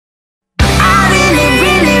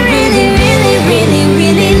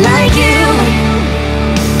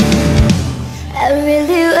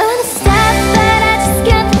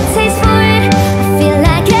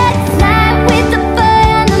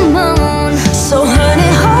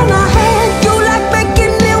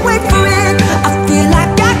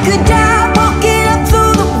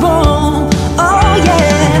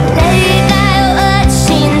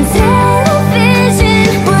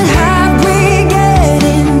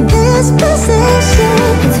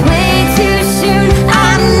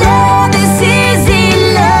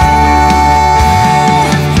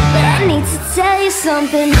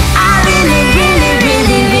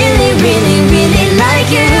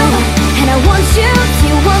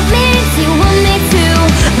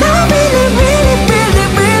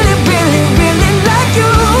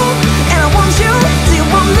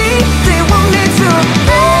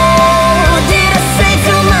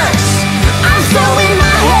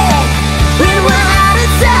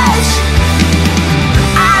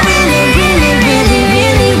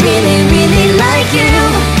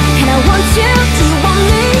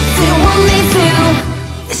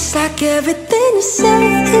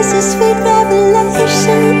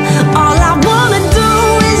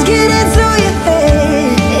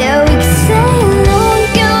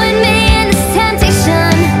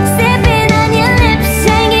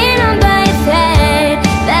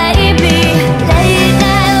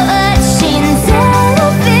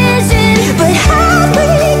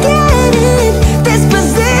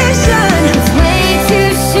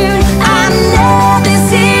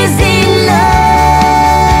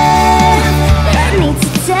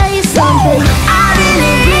I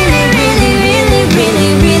really, really, really, really, really,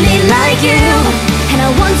 really like you. And I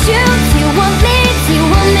want you, do you want me, do you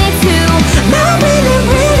want me to? I really,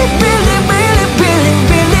 really, really, really, really,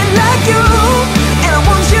 really like you. And I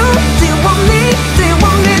want you, do you want me, do you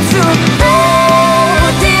want me to? Oh,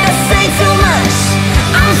 did I say too much?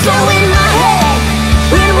 I'm so in my head,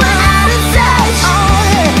 when we're out of touch. Oh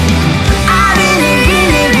yeah, I really,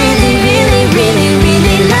 really, really, really, really,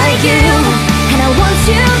 really like you. And I want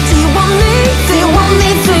you, do you want me, do you want me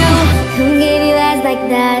to? Who gave you eyes like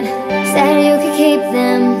that? Said you could keep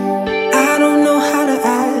them. I don't know how to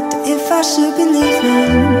act, if I should be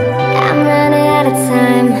leaving. I'm running out of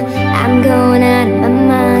time, I'm going out of my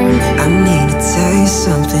mind. I need to tell you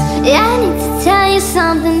something. Yeah, I need to tell you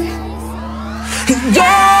something.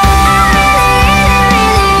 Yeah.